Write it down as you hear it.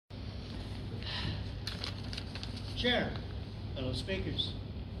Chair, fellow speakers.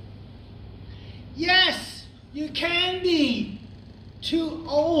 Yes, you can be too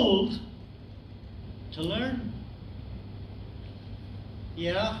old to learn.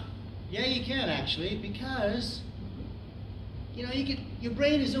 Yeah, you can actually, because your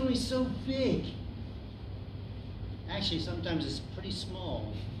brain is only so big. Actually, sometimes it's pretty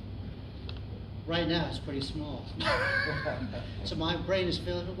small. Right now, it's pretty small. So my brain is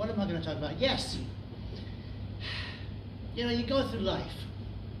filling. What am I going to talk about? Yes. You go through life.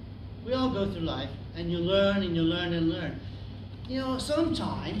 We all go through life, and you learn and you learn and learn.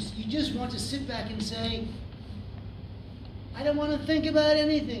 Sometimes you just want to sit back and say, I don't want to think about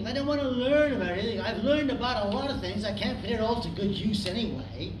anything. I don't want to learn about anything. I've learned about a lot of things. I can't put it all to good use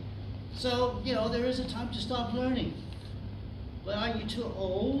anyway. So, there is a time to stop learning. But are you too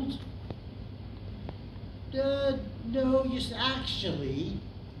old? No, actually,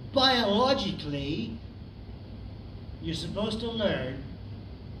 biologically, you're supposed to learn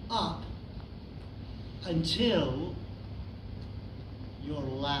up until your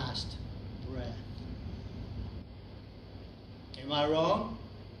last breath. Am I wrong?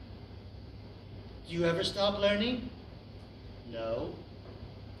 Do you ever stop learning? No.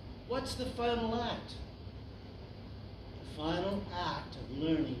 What's the final act? The final act of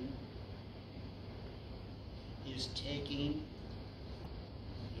learning is taking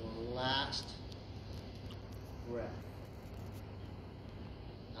your last breath.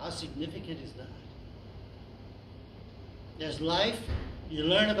 How significant is that? There's life, you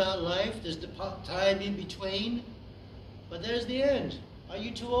learn about life, there's the time in between, but there's the end. Are you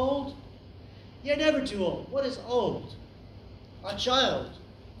too old? You're never too old. What is old? A child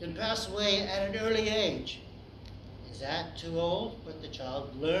can pass away at an early age. Is that too old? But the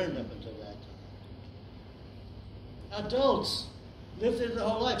child learned up until that time. Adults live their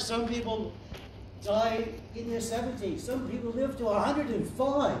whole life. Some people die in their 70s. Some people live to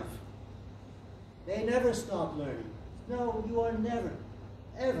 105. They never stop learning. No, you are never,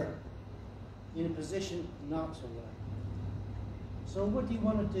 ever in a position not to learn. So what do you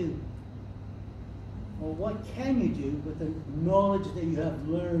want to do? Or what can you do with the knowledge that you have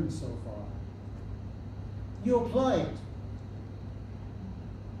learned so far? You apply it.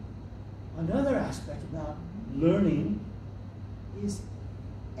 Another aspect about learning is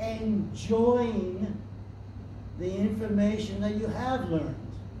enjoying the information that you have learned.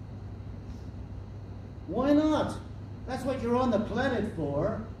 Why not? That's what you're on the planet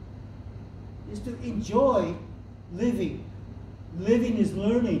for, is to enjoy living. Living is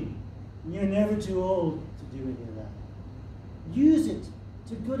learning. And you're never too old to do any of that. Use it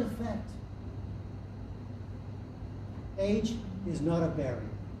to good effect. Age is not a barrier.